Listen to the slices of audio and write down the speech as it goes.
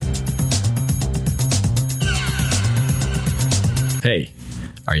Hey,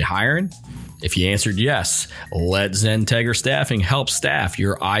 are you hiring? If you answered yes, let Zentegra Staffing help staff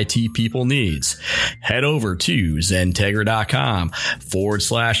your IT people needs. Head over to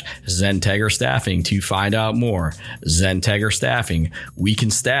zentegra.com/Zentegra Staffing to find out more. Zentegra Staffing, we can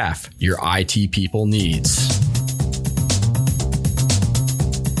staff your IT people needs.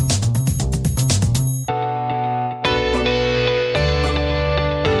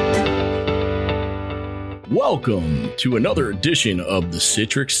 Welcome to another edition of the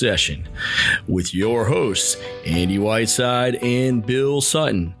Citrix Session with your hosts, Andy Whiteside and Bill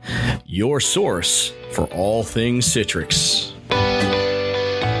Sutton, your source for all things Citrix.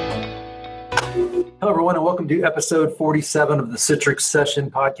 Hello, everyone, and welcome to episode 47 of the Citrix Session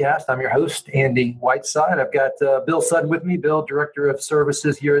podcast. I'm your host, Andy Whiteside. I've got Bill Sutton with me, Bill, Director of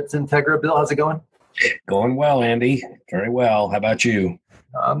Services here at Zentegra. Bill, how's it going? Going well, Andy. Very well. How about you?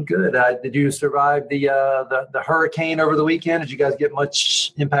 I'm good. Did you survive the hurricane over the weekend? Did you guys get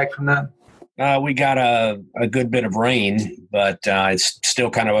much impact from that? We got a good bit of rain, but it's still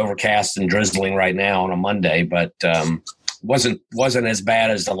kind of overcast and drizzling right now on a Monday. But wasn't as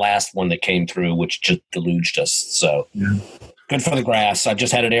bad as the last one that came through, which just deluged us. So Good for the grass. I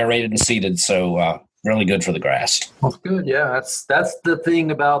just had it aerated and seeded, so really good for the grass. Well, good. Yeah, that's the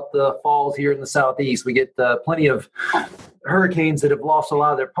thing about the falls here in the Southeast. We get plenty of hurricanes that have lost a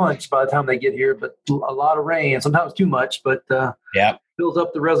lot of their punch by the time they get here, but a lot of rain, sometimes too much, but fills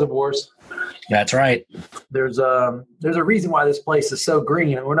up the reservoirs. That's right. There's a reason why this place is so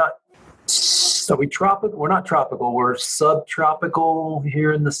green, and we're not tropical. We're not tropical. We're subtropical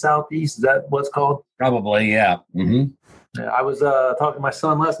here in the Southeast. Is that what's called? Probably, yeah. Mm-hmm. Yeah, I was talking to my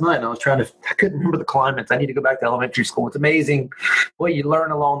son last night, and I couldn't remember the climates. I need to go back to elementary school. It's amazing what you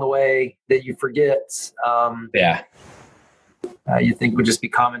learn along the way that you forget. You think would just be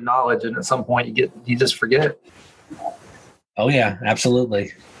common knowledge, and at some point you just forget. Oh yeah,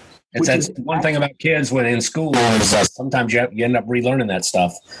 absolutely. That's one thing about kids when in school is sometimes you end up relearning that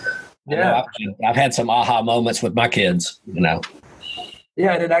stuff. Yeah, I've had some aha moments with my kids.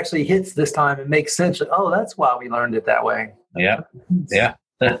 Yeah, and it actually hits this time and makes sense. Oh, that's why we learned it that way. Yeah.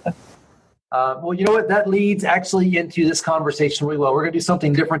 Well, you know what? That leads actually into this conversation really well. We're going to do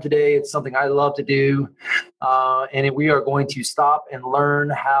something different today. It's something I love to do. And we are going to stop and learn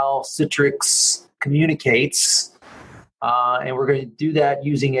how Citrix communicates. And we're going to do that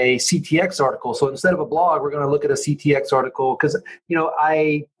using a CTX article. So instead of a blog, we're going to look at a CTX article because,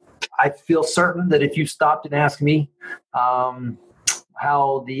 I feel certain that if you stopped and asked me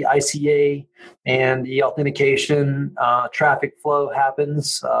how the ICA and the authentication traffic flow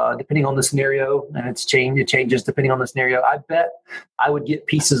happens depending on the scenario, and it changes depending on the scenario, I bet I would get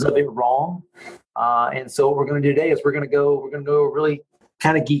pieces of it wrong. And so what we're going to do today is we're going to go really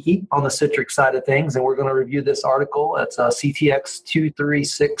kind of geeky on the Citrix side of things, and we're going to review this article. It's CTX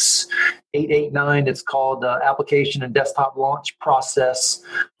 236889. It's called Application and Desktop Launch Process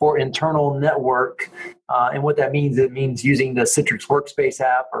for Internal Network. And what that means, it means using the Citrix Workspace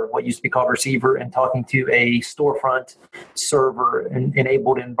app, or what used to be called Receiver, and talking to a storefront server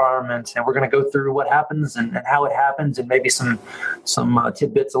enabled environment. And we're going to go through what happens and how it happens, and maybe some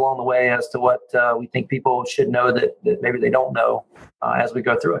tidbits along the way as to what we think people should know that maybe they don't know as we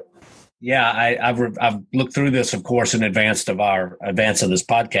go through it. Yeah, I've looked through this, of course, in advance of this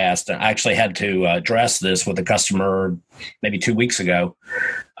podcast. I actually had to address this with a customer maybe 2 weeks ago.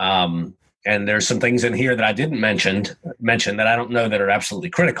 And there's some things in here that I didn't mention that I don't know that are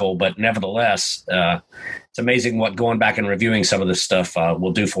absolutely critical, but nevertheless, it's amazing what going back and reviewing some of this stuff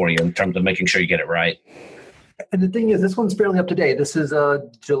will do for you in terms of making sure you get it right. And the thing is, this one's fairly up to date. This is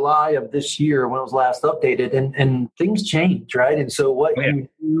July of this year when it was last updated, and things change, right? And so what you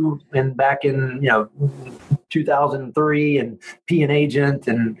do back in 2003 and P&Agent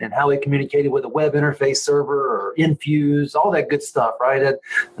and how it communicated with a web interface server or Infuse, all that good stuff, right?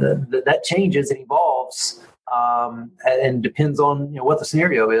 That changes and evolves. And depends on what the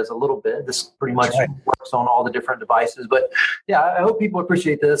scenario is a little bit. This pretty much works on all the different devices. But yeah, I hope people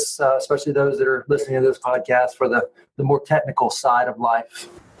appreciate this, especially those that are listening to this podcast for the more technical side of life.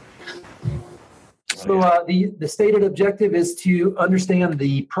 So the stated objective is to understand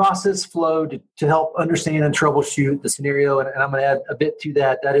the process flow to help understand and troubleshoot the scenario. And I'm going to add a bit to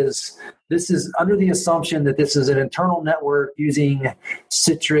that. This is under the assumption that this is an internal network using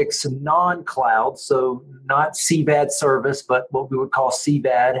Citrix non-cloud, so not CVAD service, but what we would call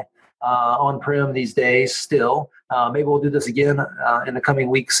CVAD on-prem these days still. Maybe we'll do this again in the coming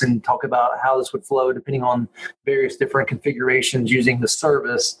weeks and talk about how this would flow depending on various different configurations using the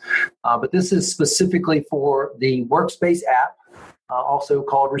service. But this is specifically for the Workspace app also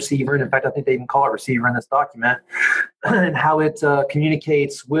called receiver. And in fact, I think they even call it receiver in this document, and how it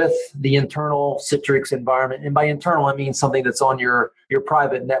communicates with the internal Citrix environment. And by internal, I mean something that's on your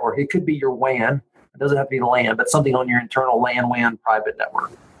private network. It could be your WAN. It doesn't have to be the LAN, but something on your internal LAN, WAN private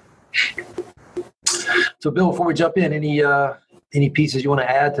network. So, Bill, before we jump in, any pieces you want to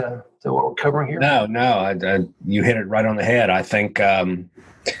add to what we're covering here? No, you hit it right on the head. I think,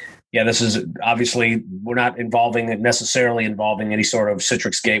 this is obviously, we're not necessarily involving any sort of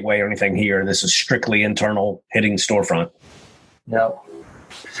Citrix gateway or anything here. This is strictly internal, hitting storefront. Yeah.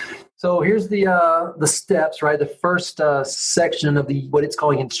 So here's the steps, right? The first section of what it's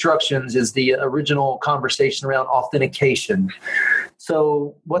calling instructions is the original conversation around authentication.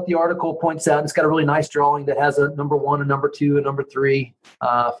 So what the article points out, it's got a really nice drawing that has a number 1, a number 2, a number 3,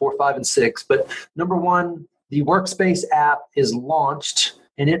 4, 5, and 6. But number 1, the Workspace app is launched,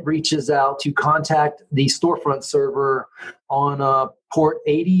 and it reaches out to contact the storefront server on port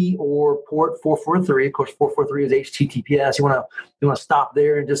 80 or port 443. Of course, 443 is HTTPS. You want to stop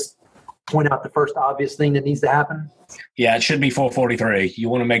there and just point out the first obvious thing that needs to happen? Yeah, it should be 443. You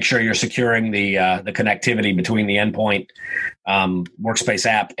want to make sure you're securing the connectivity between the endpoint Workspace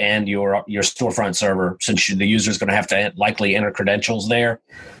app and your storefront server, since the user is going to have to likely enter credentials there.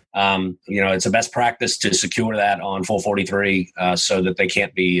 It's a best practice to secure that on 443 so that they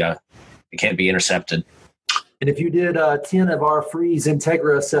can't be intercepted. And if you did 10 of our free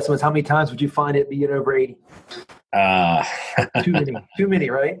Zintegra assessments, how many times would you find it being over 80? Too many,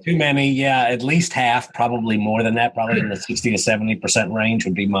 right? Too many. Yeah. At least half, probably more than that, probably in the 60 to 70% range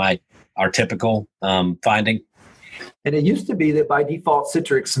would be our typical finding. And it used to be that by default,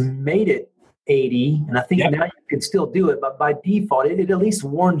 Citrix made it 80, and I think now you can still do it, but by default, it at least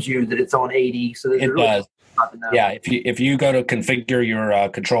warns you that it's on 80. So that it really does. Yeah, if you go to configure your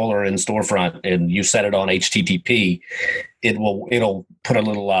controller in storefront and you set it on HTTP, it'll put a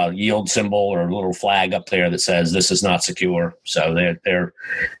little yield symbol or a little flag up there that says this is not secure. So they're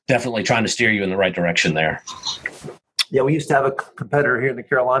definitely trying to steer you in the right direction there. Yeah, we used to have a competitor here in the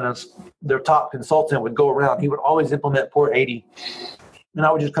Carolinas. Their top consultant would go around. He would always implement port 80. And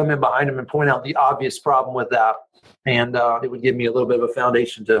I would just come in behind him and point out the obvious problem with that. And it would give me a little bit of a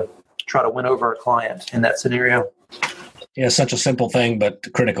foundation to try to win over a client in that scenario. Yeah, such a simple thing, but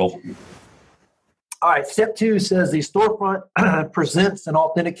critical. All right, step 2 says the storefront presents an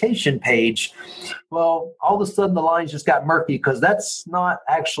authentication page. Well, all of a sudden the lines just got murky because that's not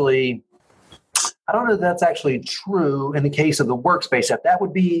actually... I don't know if that's actually true in the case of the Workspace app. That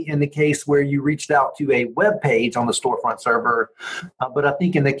would be in the case where you reached out to a web page on the storefront server. But I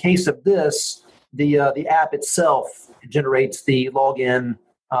think in the case of this, the app itself generates the login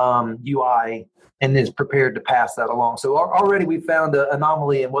UI and is prepared to pass that along. So already we found an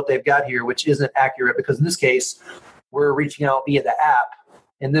anomaly in what they've got here, which isn't accurate because in this case, we're reaching out via the app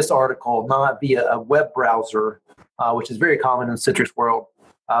in this article, not via a web browser, which is very common in the Citrix world.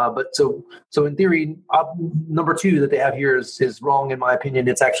 But so in theory, number 2 that they have here is wrong in my opinion.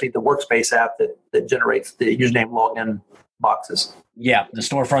 It's actually the Workspace app that generates the username login boxes. Yeah, the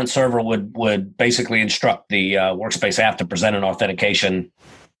storefront server would basically instruct the Workspace app to present an authentication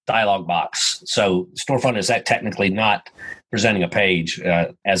dialog box. So storefront is technically not presenting a page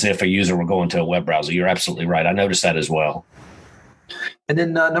as if a user were going to a web browser. You're absolutely right. I noticed that as well. And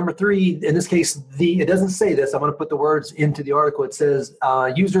then number 3, in this case, it doesn't say this. I'm going to put the words into the article. It says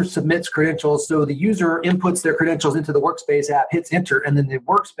user submits credentials. So the user inputs their credentials into the Workspace app, hits enter, and then the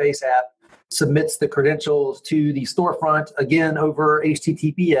Workspace app submits the credentials to the storefront, again, over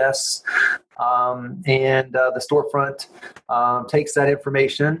HTTPS. And the storefront takes that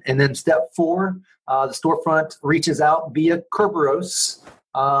information. And then step 4, the storefront reaches out via Kerberos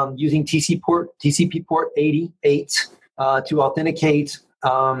using TCP port 88 to authenticate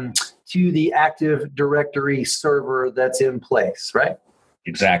to the Active Directory server that's in place, right?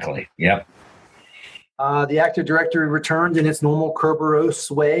 Exactly. Yep. The Active Directory returns in its normal Kerberos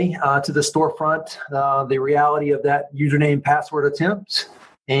way to the storefront the reality of that username password attempt,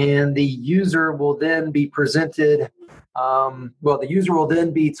 and the user will then be presented. The user will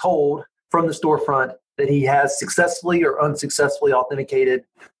then be told from the storefront that he has successfully or unsuccessfully authenticated.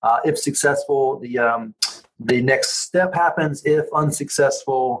 If successful, the next step happens. If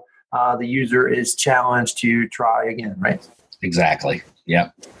unsuccessful, the user is challenged to try again, right? Exactly.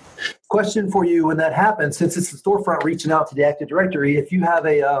 Yeah. Question for you when that happens, since it's the storefront reaching out to the Active Directory, if you have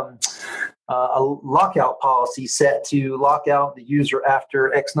a lockout policy set to lock out the user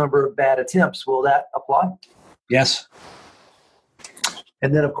after X number of bad attempts, will that apply? Yes.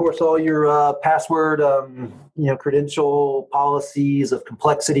 And then, of course, all your password, credential policies of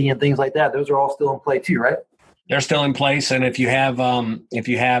complexity and things like that, those are all still in play too, right? They're still in place, and if you have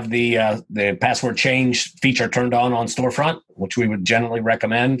the password change feature turned on Storefront, which we would generally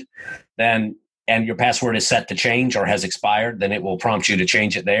recommend, then and your password is set to change or has expired, then it will prompt you to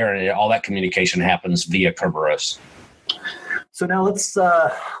change it there, and all that communication happens via Kerberos. So now let's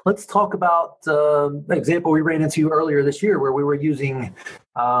talk about an example we ran into earlier this year where we were using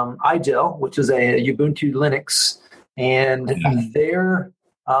iGel, which is a Ubuntu Linux, and their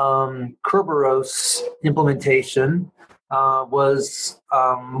Kerberos implementation was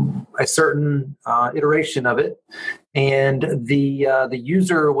a certain iteration of it, and the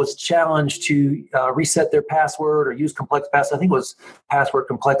user was challenged to reset their password or use complex password. I think it was password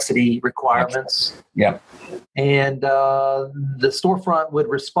complexity requirements. Yeah. And the Storefront would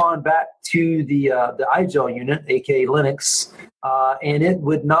respond back to the iGel unit, aka Linux, and it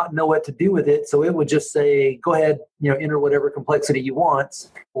would not know what to do with it. So it would just say, "Go ahead, enter whatever complexity you want,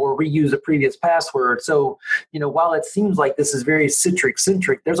 or reuse a previous password." So, while it seems like this is very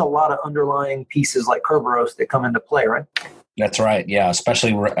Citrix-centric, there's a lot of underlying pieces like Kerberos that come into play, right? That's right. Yeah,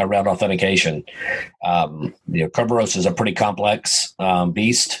 especially around authentication. Kerberos is a pretty complex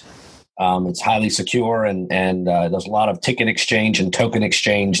beast. It's highly secure, and there's a lot of ticket exchange and token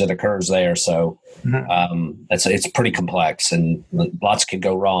exchange that occurs there. So it's pretty complex, and lots can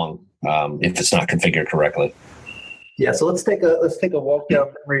go wrong if it's not configured correctly. Yeah, so let's take a walk down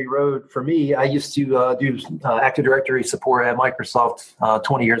memory road. For me, I used to do Active Directory support at Microsoft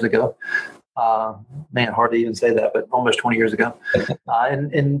 20 years ago. Man, hard to even say that, but almost 20 years ago.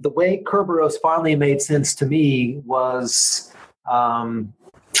 And the way Kerberos finally made sense to me was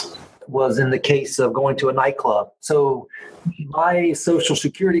in the case of going to a nightclub. So my social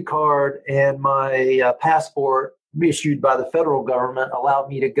security card and my passport issued by the federal government allowed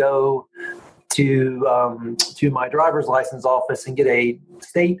me to go to my driver's license office and get a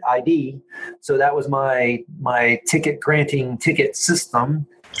state ID. So that was my ticket granting ticket system.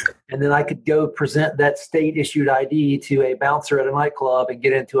 And then I could go present that state issued ID to a bouncer at a nightclub and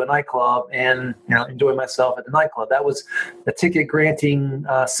get into a nightclub and enjoy myself at the nightclub. That was the ticket granting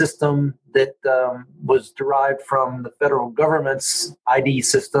system that was derived from the federal government's ID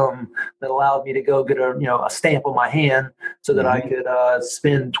system that allowed me to go get a stamp on my hand so that I could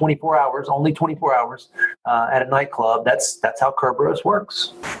spend 24 hours, only 24 hours at a nightclub. That's how Kerberos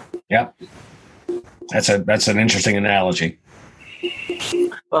works. Yeah, that's an interesting analogy.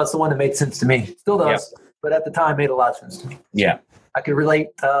 Well, it's the one that made sense to me. Still does, but at the time made a lot of sense to me. Yeah. I could relate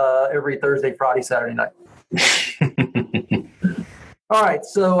every Thursday, Friday, Saturday night. All right,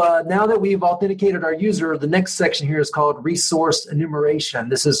 so now that we've authenticated our user, the next section here is called resource enumeration.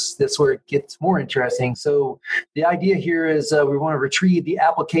 This is where it gets more interesting. So the idea here is we want to retrieve the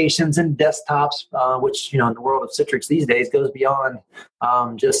applications and desktops, which in the world of Citrix these days goes beyond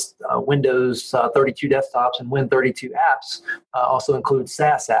just Windows 32 desktops and Win32 apps. Also includes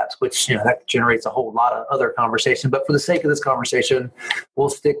SaaS apps, which that generates a whole lot of other conversation. But for the sake of this conversation, we'll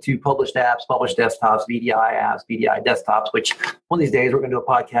stick to published apps, published desktops, VDI apps, VDI desktops, which one of these days we're going to do a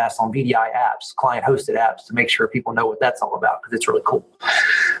podcast on VDI apps, client-hosted apps, to make sure people know what that's all about, because it's really cool.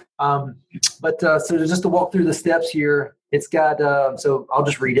 So just to walk through the steps here, it's got, so I'll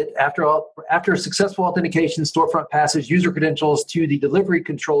just read it. After a successful authentication, Storefront passes user credentials to the delivery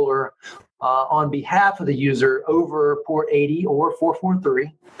controller on behalf of the user over port 80 or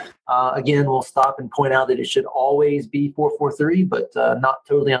 443. Again, we'll stop and point out that it should always be 443, but not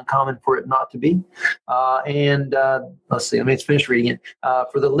totally uncommon for it not to be. Let's see, let me just finish reading it.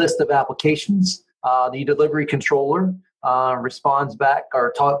 For the list of applications, the delivery controller responds back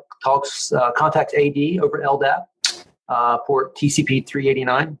or contacts AD over LDAP, port TCP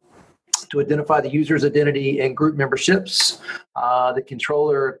 389. To identify the user's identity and group memberships. The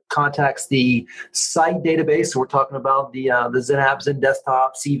controller contacts the site database. So we're talking about the XenApp,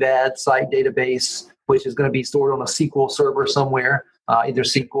 XenDesktop, CVAD site database, which is going to be stored on a SQL server somewhere, either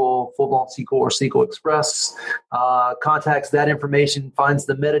SQL, full-blown SQL, or SQL Express. Contacts that information, finds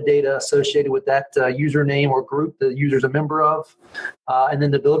the metadata associated with that username or group the user's a member of. And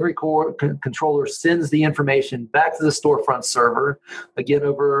then the delivery controller sends the information back to the Storefront server, again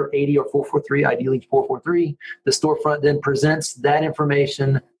over 80 or 443, ideally 443. The Storefront then presents that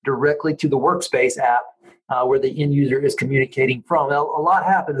information directly to the Workspace app where the end user is communicating from. Now, a lot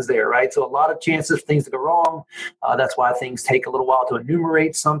happens there, right? So a lot of chances for things to go wrong. That's why things take a little while to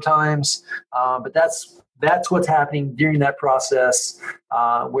enumerate sometimes. But that's That's what's happening during that process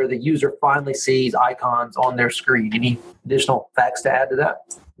where the user finally sees icons on their screen. Any additional facts to add to that?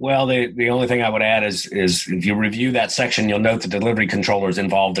 Well, the only thing I would add is if you review that section, you'll note the delivery controller is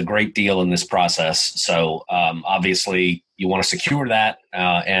involved a great deal in this process. So obviously you want to secure that.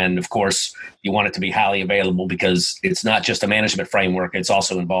 And of course, you want it to be highly available because it's not just a management framework. It's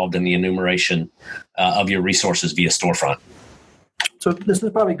also involved in the enumeration of your resources via storefront. So this is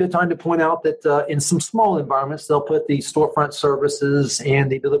probably a good time to point out that in some small environments, they'll put the storefront services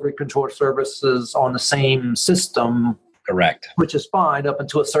and the delivery controller services on the same system. Correct. Which is fine up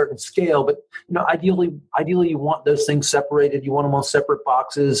until a certain scale, but ideally you want those things separated. You want them on separate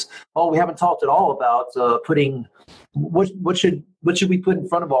boxes. Oh, we haven't talked at all about putting what should we put in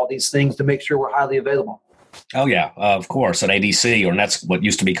front of all these things to make sure we're highly available. Oh yeah, of course, an ADC or what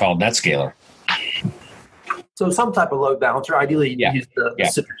used to be called NetScaler. So some type of load balancer. Ideally, you use the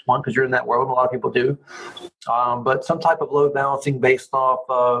Citrix one because you're in that world, and a lot of people do. But some type of load balancing based off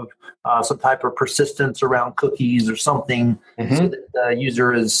of some type of persistence around cookies or something, so that the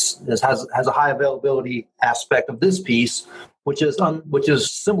user has a high availability aspect of this piece, which is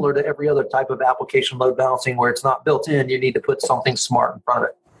similar to every other type of application load balancing where it's not built in. You need to put something smart in front of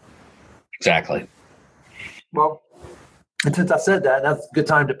it. Exactly. Well. And since I said that, that's a good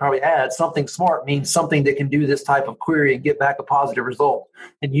time to probably add something smart means something that can do this type of query and get back a positive result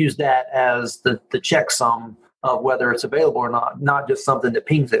and use that as the checksum of whether it's available or not just something that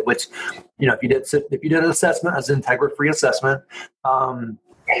pings it, which, if you did an assessment, as an Integra free assessment,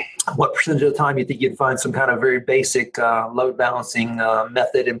 what percentage of the time you think you'd find some kind of very basic load balancing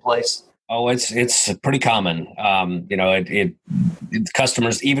method in place? Oh, it's pretty common.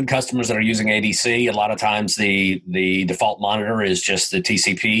 Customers that are using ADC, a lot of times the default monitor is just the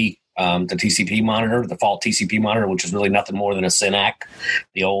TCP monitor, the default TCP monitor, which is really nothing more than a SYNAC,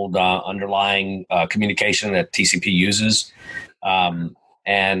 the old underlying communication that TCP uses.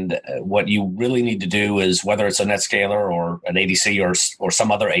 And what you really need to do is, whether it's a NetScaler or an ADC or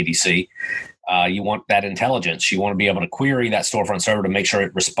some other ADC, you want that intelligence. You want to be able to query that storefront server to make sure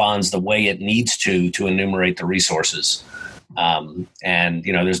it responds the way it needs to enumerate the resources. And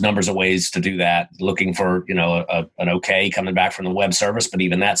there's numbers of ways to do that. Looking for an OK coming back from the web service, but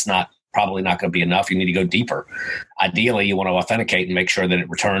even that's probably not going to be enough. You need to go deeper. Ideally, you want to authenticate and make sure that it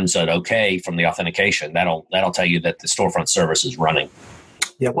returns an OK from the authentication. That'll tell you that the storefront service is running.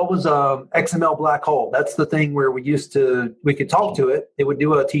 Yeah, what was XML black hole? That's the thing where we could talk to it. It would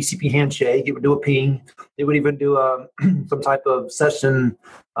do a TCP handshake. It would do a ping. It would even do some type of session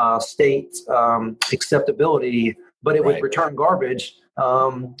state acceptability, but it would return garbage.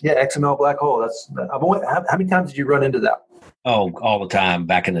 XML black hole. How many times did you run into that? Oh, all the time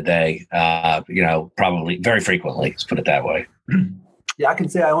back in the day. Probably very frequently. Let's put it that way. Yeah, I can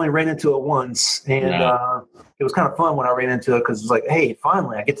say I only ran into it once, and it was kind of fun when I ran into it because it was like, hey,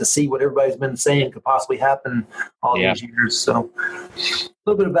 finally, I get to see what everybody's been saying could possibly happen all these years. So a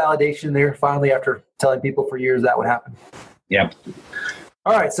little bit of validation there, finally, after telling people for years that would happen. Yep.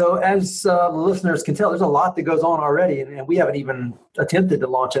 All right, so as the listeners can tell, there's a lot that goes on already, and we haven't even attempted to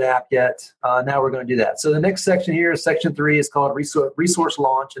launch an app yet. Now we're going to do that. So the next section here is section 3. Is called resource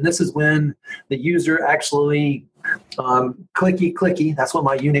launch, and this is when the user actually clicky. That's what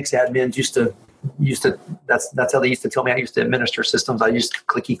my Unix admins used to. That's how they used to tell me I used to administer systems. I used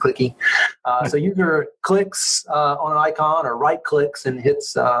clicky. So user clicks on an icon or right clicks and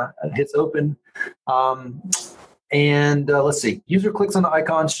hits open. And let's see, user clicks on the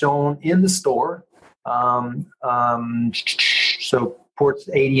icon shown in the store. So ports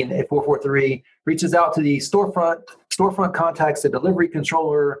 80 and 443 reaches out to the storefront. Storefront contacts the delivery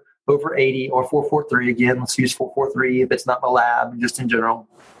controller over 80 or 443. Again, let's use 443 if it's not in the lab, just in general.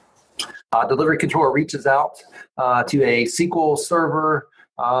 Delivery controller reaches out to a SQL server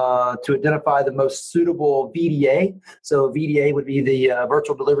to identify the most suitable VDA. So VDA would be the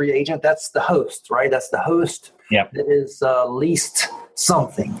virtual delivery agent. That's the host, right? That's the host that is least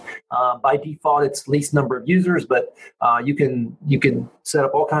something. By default, it's least number of users, but you can set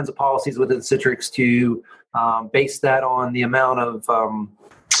up all kinds of policies within Citrix to base that on the amount of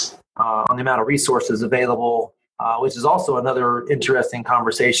resources available. Which is also another interesting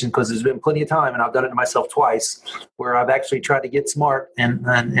conversation because there's been plenty of time, and I've done it to myself twice, where I've actually tried to get smart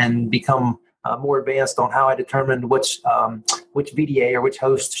and become more advanced on how I determined which VDA or which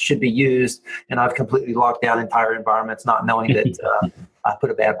host should be used, and I've completely locked down entire environments, not knowing that I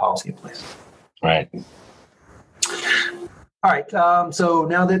put a bad policy in place. Right. All right. So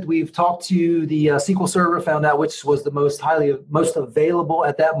now that we've talked to the SQL server, found out which was the most available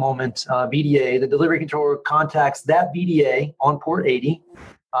at that moment, VDA, the delivery controller contacts that VDA on port 80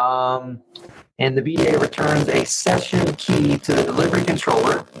 And the VDA returns a session key to the delivery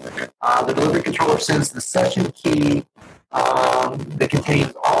controller. The delivery controller sends the session key that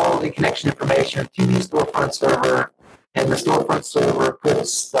contains all the connection information to the storefront server, and the storefront server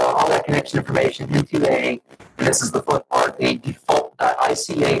puts all that connection information into and this is the fun part, a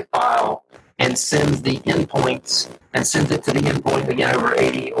default.ica file, and sends the endpoints and sends it to the endpoint again over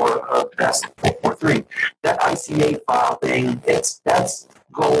 80 or best 443. That ICA file thing, that's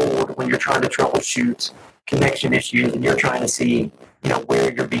gold when you're trying to troubleshoot connection issues and you're trying to see,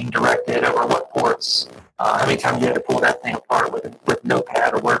 where you're being directed over what ports. How many times you had to pull that thing apart with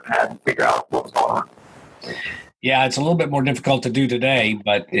Notepad or WordPad and figure out what was going on. Yeah, it's a little bit more difficult to do today,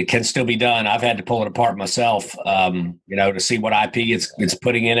 but it can still be done. I've had to pull it apart myself, to see what IP it's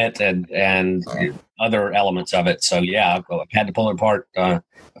putting in it and other elements of it. So, yeah, I've had to pull it apart a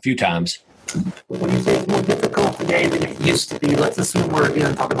few times. When you say it's more difficult today than it used to be, let's assume we're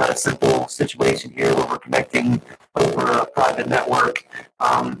talking about a simple situation here where we're connecting over a private network.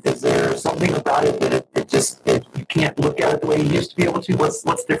 Is there something about it that you can't look at it the way you used to be able to?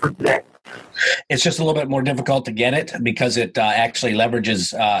 What's different today? It's just a little bit more difficult to get it because it actually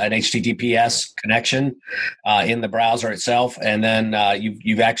leverages an HTTPS connection in the browser itself, and then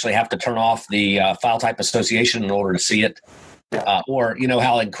you actually have to turn off the file type association in order to see it. Or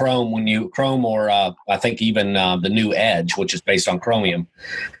how in Chrome, or I think even the new Edge, which is based on Chromium,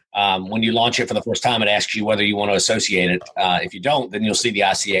 when you launch it for the first time, it asks you whether you want to associate it. If you don't, then you'll see the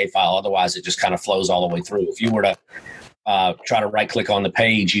ICA file. Otherwise, it just kind of flows all the way through. If you were to try to right click on the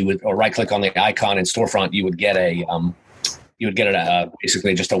page, or right click on the icon in Storefront, you would get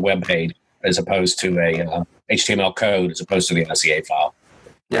basically just a web page as opposed to a HTML code as opposed to the ICA file.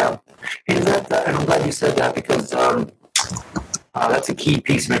 Yeah, and I'm glad you said that because that's a key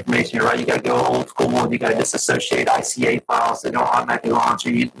piece of information here, right? You got to go old school. You got to disassociate ICA files. They don't automatically launch.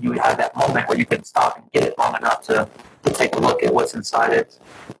 You have that moment where you can stop and get it long enough to take a look at what's inside it.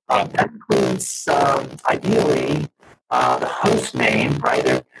 That includes, ideally, the host name, right?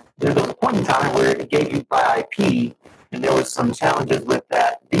 There was a point in time where it gave you by IP, and there was some challenges with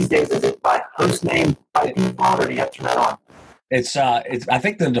that. These days, is it by host name by default, or do you have to turn that on? It's I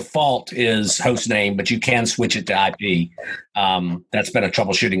think the default is host name, but you can switch it to IP. That's been a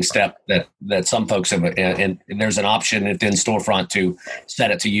troubleshooting step that some folks have, and there's an option within Storefront to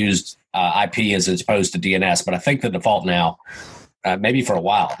set it to use IP as opposed to DNS. But I think the default now, maybe for a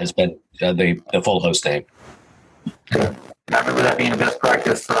while, has been the full host name. I remember that being a best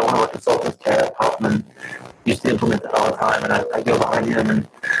practice. One of our consultants, Ted Hoffman, used to implement that all the time, and I go behind him and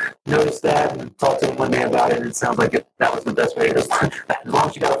notice that and talk to him one day about it, and it sounds like that was the best way. As long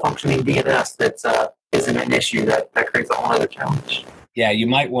as you got a functioning DNS that isn't an issue, that creates a whole other challenge. Yeah, you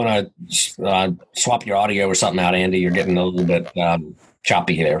might want to swap your audio or something out, Andy. You're getting a little bit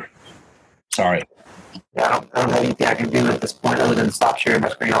choppy there. Sorry. Yeah, I don't have anything I can do at this point other than stop sharing my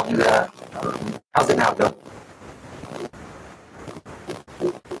screen. I'll do that. How's it now, Bill?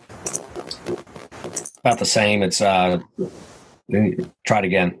 About the same. It's try it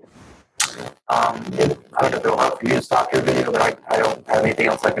again. I don't know if it'll help for you to stop your video, but I don't have anything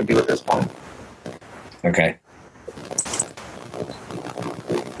else I can do at this point. Okay.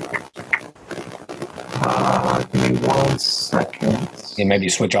 Give me 1 second. Yeah, maybe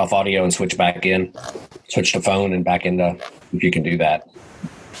switch off audio and switch back in. Switch to phone and back into, if you can do that.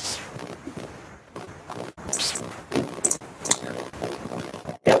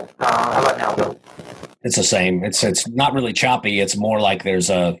 Yep. How about now, Bill? It's the same. It's not really choppy. It's more like there's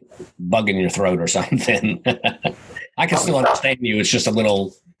a bug in your throat or something. I can still understand you. It's just a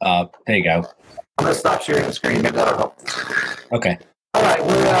little. There you go. I'm going to stop sharing the screen. Maybe that'll help. Okay. All right.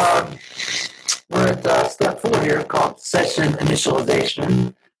 We're at step 4 here called session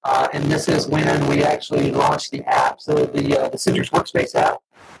initialization. And this is when we actually launch the app. So the Citrix Workspace app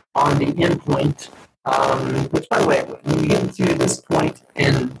on the endpoint, which, by the way, when we get into this point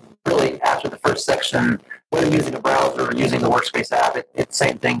in really after the first section, whether using a browser or using the Workspace app,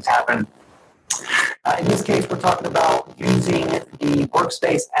 same things happen. In this case, we're talking about using the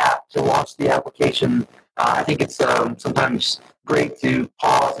Workspace app to launch the application. I think it's sometimes great to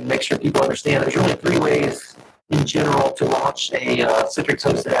pause and make sure people understand there's really 3 ways in general to launch a Citrix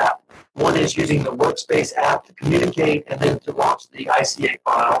hosted app. One is using the Workspace app to communicate and then to launch the ICA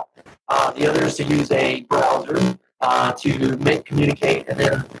file. The other is to use a browser to communicate, and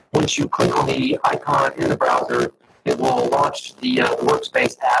then once you click on the icon in the browser, it will launch the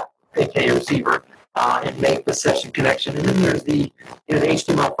Workspace app, aka receiver, and make the session connection. And then there's the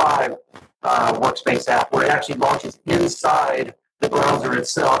HTML5 Workspace app, where it actually launches inside the browser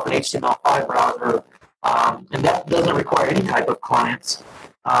itself, an HTML5 browser, and that doesn't require any type of clients.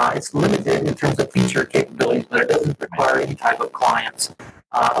 It's limited in terms of feature capabilities, but it doesn't require any type of clients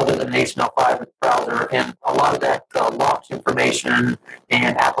other than an HTML5 browser. And a lot of that launch information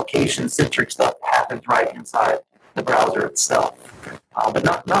and application-centric stuff happens right inside the browser itself. But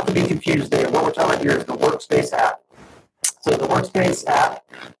not to be confused there. What we're talking about here is the Workspace app. So the Workspace app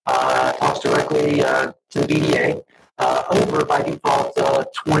talks directly to the VDA over, by default,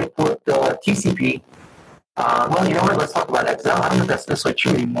 20-port TCP. Well, you know what? Let's talk about that, because I don't know if that's necessarily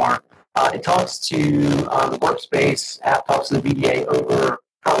true anymore. It talks to the Workspace app, talks to the VDA over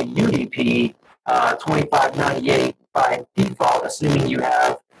probably UDP 2598 by default, assuming you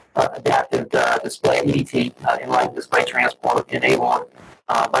have adaptive display ADT, Enlightened Display Transport enabled.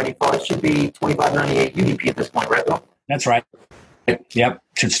 By default, it should be 2598 UDP at this point, right, Bill? That's right. Yep.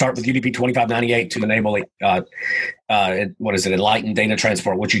 Should start with UDP 2598 to enable what is it? Enlightened Data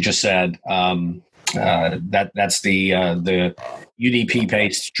Transport, which you just said. That's the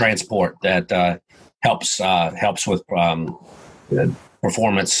UDP-based transport that helps with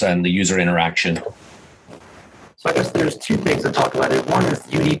performance and the user interaction. So I guess there's two things to talk about. One is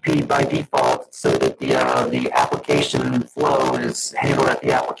UDP by default, so that the application flow is handled at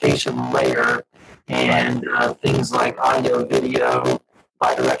the application layer, and things like audio, video,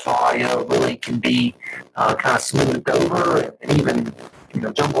 bidirectional audio really can be kind of smoothed over and even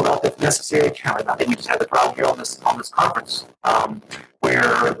jumbled up if necessary. I think we just had the problem here on this conference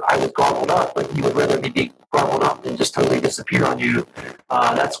where I was garbled up, but you would rather be garbled up than just totally disappear on you.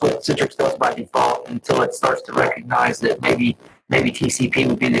 That's what Citrix does by default until it starts to recognize that maybe TCP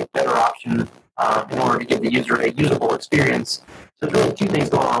would be the better option in order to give the user a usable experience. So there's really two things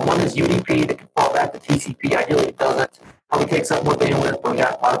going on. One is UDP that can fall back to TCP. Ideally, it doesn't. Probably takes up more bandwidth, but we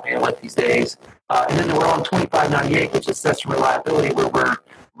got a lot of bandwidth these days. And then we're on 2598, which is session reliability, where we're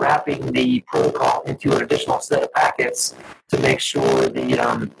wrapping the protocol into an additional set of packets to make sure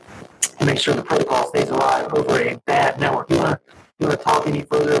the protocol stays alive over a bad network. You want to talk any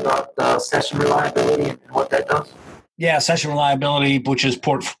further about session reliability and what that does? Yeah, session reliability, which is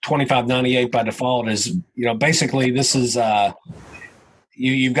port 2598 by default, is basically this is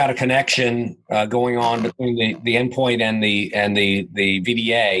you've got a connection going on between the endpoint and the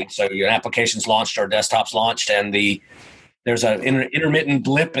VDA. So your application's launched or desktop's launched, and there's an intermittent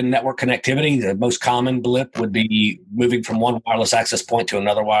blip in network connectivity. The most common blip would be moving from one wireless access point to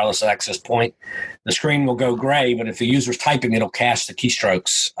another wireless access point. The screen will go gray, but if the user's typing, it'll cache the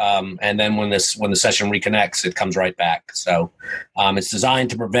keystrokes. And then when the session reconnects, it comes right back. So it's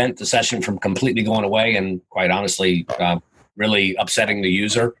designed to prevent the session from completely going away and, quite honestly, really upsetting the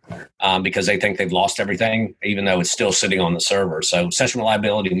user because they think they've lost everything, even though it's still sitting on the server. So session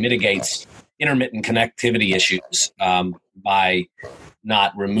reliability mitigates intermittent connectivity issues by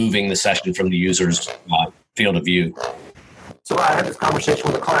not removing the session from the user's field of view. So I had this conversation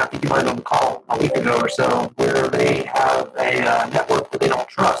with a client, I think you might have on the call a week ago or so, where they have a network that they don't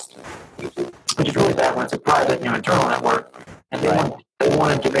trust, which is really bad when it's a private, internal network, and they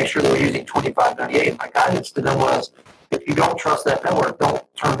wanted to make sure they were using 2598. My guidance to them was, if you don't trust that network, don't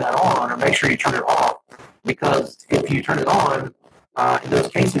turn that on, or make sure you turn it off, because if you turn it on, in those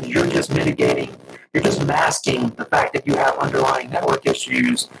cases, you're just masking the fact that you have underlying network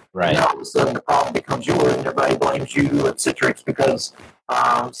issues. Right. And now all of a sudden the problem becomes yours, and everybody blames you at Citrix because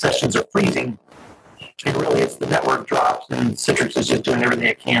sessions are freezing. And really, it's the network drops, and Citrix is just doing everything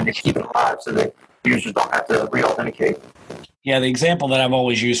it can to keep it alive so that users don't have to re-authenticate. Yeah, the example that I've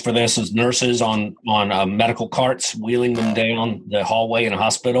always used for this is nurses on medical carts wheeling them down the hallway in a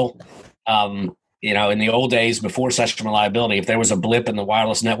hospital. In the old days before session reliability, if there was a blip in the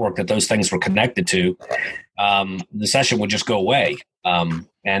wireless network that those things were connected to, the session would just go away. And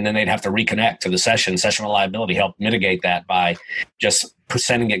then they'd have to reconnect to the session. Session reliability helped mitigate that by just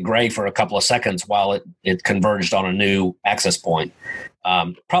sending it gray for a couple of seconds while it converged on a new access point.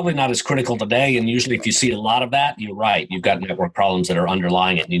 Probably not as critical today. And usually if you see a lot of that, you're right. You've got network problems that are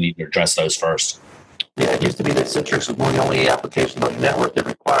underlying it, and you need to address those first. Yeah, it used to be that Citrix was one of the only applications on the network that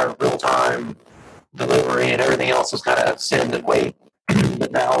required real-time delivery, and everything else was kind of send and wait.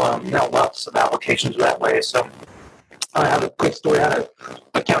 But now lots of applications are that way. So I have a quick story. I had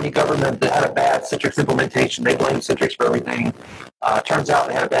a county government that had a bad Citrix implementation. They blamed Citrix for everything. Turns out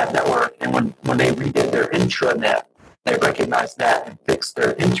they had a bad network, and when they redid their intranet, they recognized that and fixed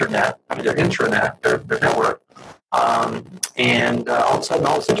their intranet, their network. And all of a sudden,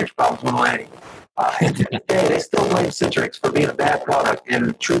 all the Citrix problems went away. And to this day, they still blame Citrix for being a bad product.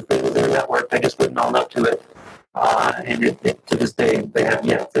 And truthfully, it was their network. They just wouldn't own up to it. And to this day, they have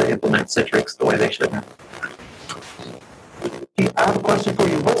yet to implement Citrix the way they should have. I have a question for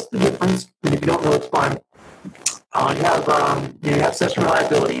you. What's the difference? And if you don't know, it's fine. You have session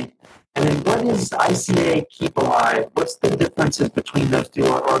reliability. And then what is ICA Keep Alive? What's the differences between those two,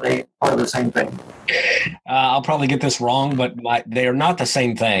 or are they part of the same thing? I'll probably get this wrong, but they are not the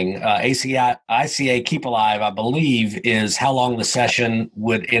same thing. ICA Keep Alive, I believe, is how long the session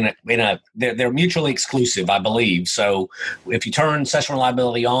would they're mutually exclusive, I believe. So if you turn session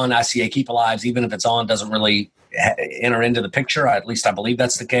reliability on, ICA Keep Alive, even if it's on, doesn't really enter into the picture. At least I believe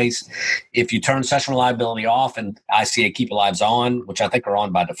that's the case. If you turn session reliability off and ICA Keep Alive's on, which I think are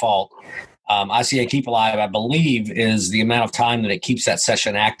on by default, ICA Keep Alive, I believe, is the amount of time that it keeps that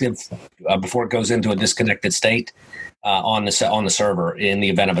session active before it goes into a disconnected state on the server in the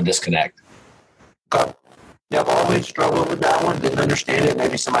event of a disconnect. Okay. Yeah, I've always struggled with that one. Didn't understand it.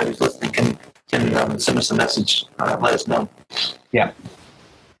 Maybe somebody who's listening can send us a message. Let us know. Yeah.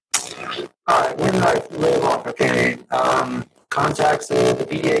 All right, where did I live off? Okay, contacts, the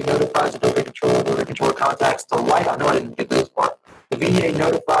VDA notifies the delivery controller contacts the light. I know I didn't get this part. The VDA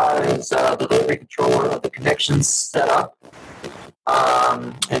notifies the delivery controller of the connection setup.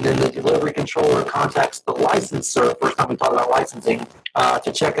 And then the delivery controller contacts the licensor, first time we talked about licensing,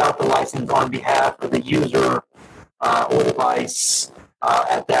 to check out the license on behalf of the user or device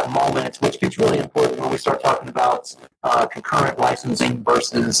at that moment, which gets really important when we start talking about concurrent licensing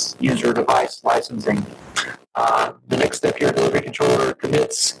versus user device licensing. The next step here, delivery controller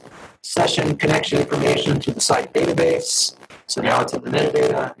commits session connection information to the site database. So now it's in the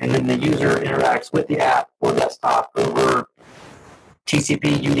metadata, and then the user interacts with the app or desktop over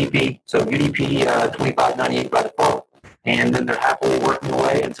TCP, UDP. So UDP 2598 by default. And then they're happily working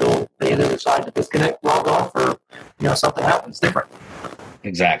away until they either decide to disconnect, log off, or something happens different.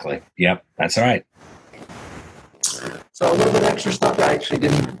 Exactly. Yep, that's right. So a little bit of extra stuff. I actually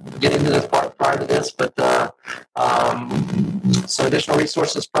didn't get into this part prior to this, but so additional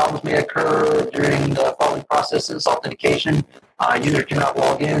resources problems may occur during the following processes: authentication. User cannot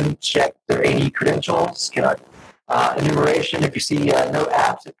log in, check their AD credentials, cannot enumeration. If you see no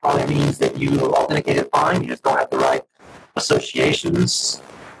apps, it probably means that you authenticated fine. You just don't have the right associations.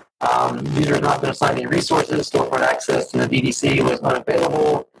 User has not been assigned any resources. Storefront access to the DDC was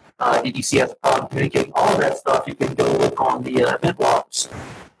unavailable. DDC has a problem communicating. All of that stuff you can go look on the event logs.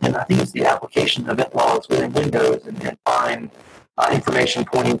 And I think it's the application event logs within Windows and find information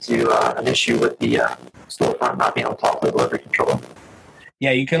pointing to an issue with the storefront not being able to talk to the delivery controller.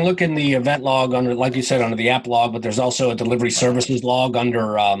 Yeah, you can look in the event log under, like you said, under the app log, but there's also a delivery services log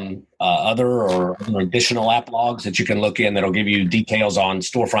under other or additional app logs that you can look in that'll give you details on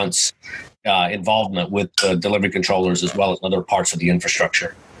storefront's involvement with the delivery controllers as well as other parts of the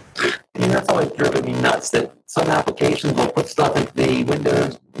infrastructure. And that's always driven me nuts that some applications will put stuff into the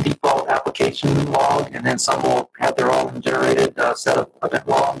Windows default application log, and then some will have their own generated set of event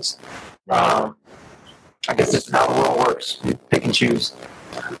logs. Right. I guess this is how the world works. You pick and choose.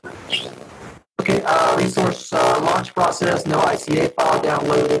 Okay, resource launch process, no ICA file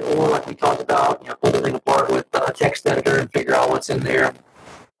downloaded, or like we talked about, pull the thing apart with a text editor and figure out what's in there.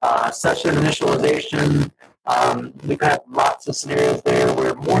 Session initialization, we've had lots of scenarios there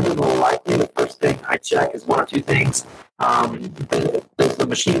where more than likely the first thing I check is one or two things. Does the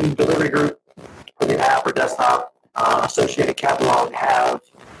machine delivery group for the app or desktop associated catalog have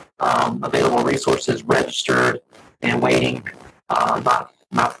available resources registered and waiting?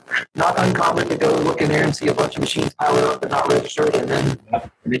 Not uncommon to go look in there and see a bunch of machines piled up but not registered, and then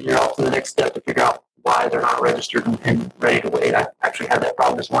you're off to the next step to figure out why they're not registered and ready to wait. I actually had that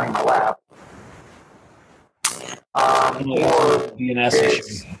problem this morning in my lab. Or DNS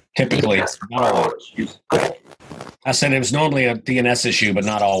issue, typically. DNS, not always. I said it was normally a DNS issue, but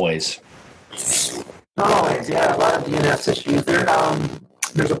not always. Not always, yeah. A lot of DNS issues.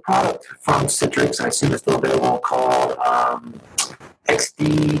 There's a product from Citrix, I assume it's still available, called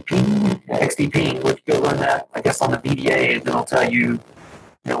XDP, which you go run that, I guess, on the VDA, and it'll tell you,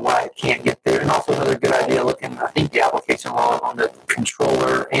 why it can't get there. And also another good idea looking, I think, the application log on the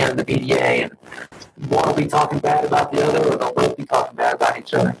controller and the VDA, and one will be talking bad about the other, or they'll both be talking bad about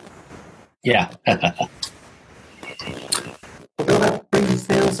each other. Yeah. That brings us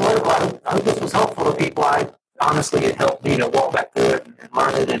down. So I hope this was helpful to people. Honestly, it helped me to walk back through it and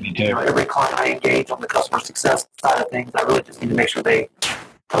learn it. And every client I engage on the customer success side of things, I really just need to make sure they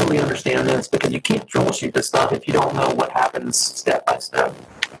totally understand this, because you can't troubleshoot this stuff if you don't know what happens step by step.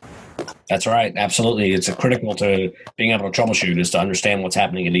 That's right. Absolutely. It's critical to being able to troubleshoot is to understand what's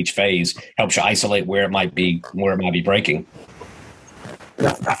happening in each phase. Helps you isolate where it might be breaking.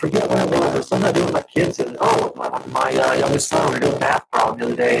 I forget what I was. Something I did with my kids, and my youngest son, we were doing a math problem the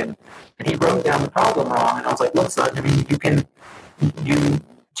other day, and he wrote down the problem wrong. And I was like, look, son, you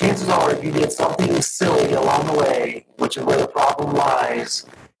chances are, if you did something silly along the way, which is where the problem lies,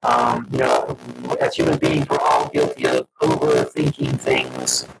 as human beings, we're all guilty of overthinking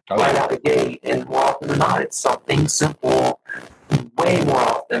things right out the gate. And more often than not, it's something simple, way more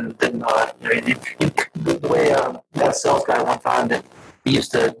often than not. The way that sales guy one time that he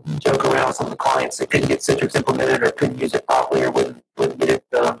used to joke around with some of the clients that couldn't get Citrix implemented or couldn't use it properly or wouldn't get it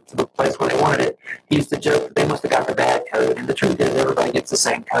to the place where they wanted it. He used to joke that they must have got the bad code. And the truth is, everybody gets the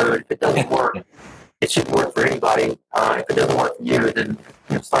same code. If it doesn't work, it shouldn't work for anybody. If it doesn't work for you, then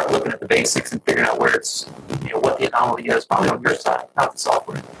start looking at the basics and figuring out where it's, what the anomaly is. Probably on your side, not the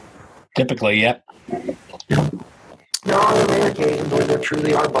software. Typically, yep. There are the rare occasions where there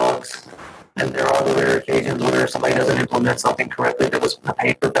truly are bugs, and there are the rare occasions where somebody doesn't implement something correctly that was a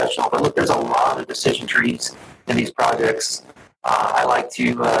paid professional. But look, there's a lot of decision trees in these projects. I like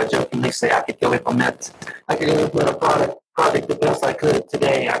to jokingly say I could go implement a project the best I could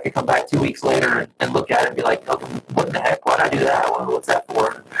today. I could come back 2 weeks later and look at it and be like, oh, what the heck? Why did I do that? What's that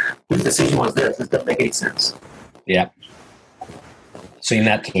for? Whose decision was this? This doesn't make any sense. Yeah. Seen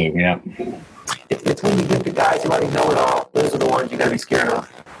that too, yeah. It's when you get the guys who already know it all. Those are the ones you got to be scared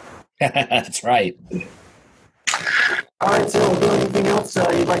of. That's right. All right, so is there anything else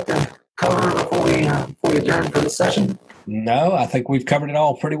you'd like to cover before we adjourn for the session? No, I think we've covered it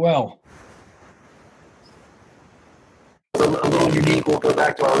all pretty well. It's a little unique. We'll go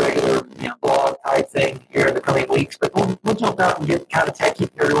back to our regular blog type thing here in the coming weeks, but we'll jump out and get kind of techy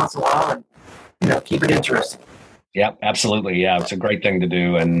every once in a while and keep it interesting. Yeah, absolutely. Yeah, it's a great thing to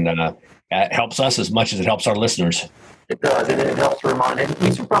do, and it helps us as much as it helps our listeners. It does, and it helps to remind. And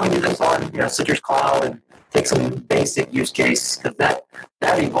we should probably do this on Citrix Cloud and take some basic use case, because that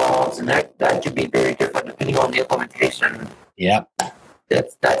evolves, and that can be very different depending on the implementation. Yeah.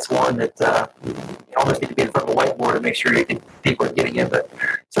 That's one that you almost need to be in front of a whiteboard to make sure people are getting it, but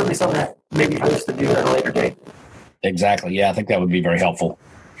certainly something that maybe hosts to do at a later date. Exactly. Yeah, I think that would be very helpful.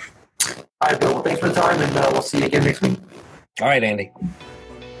 All right, Bill. Well, thanks for the time, and we'll see you again next week. All right, Andy.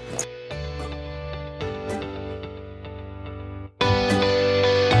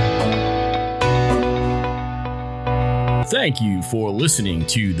 Thank you for listening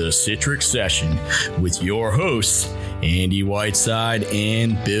to the Citrix Session with your hosts, Andy Whiteside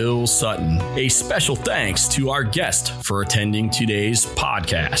and Bill Sutton. A special thanks to our guest for attending today's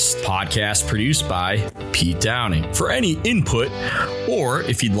podcast. Podcast produced by Pete Downing. For any input, or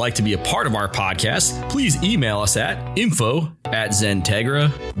if you'd like to be a part of our podcast, please email us at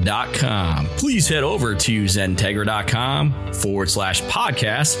info@zentegra.com. Please head over to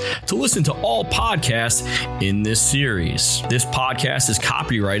zentegra.com/podcast to listen to all podcasts in this series. This podcast is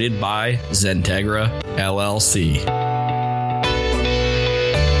copyrighted by Zentegra LLC.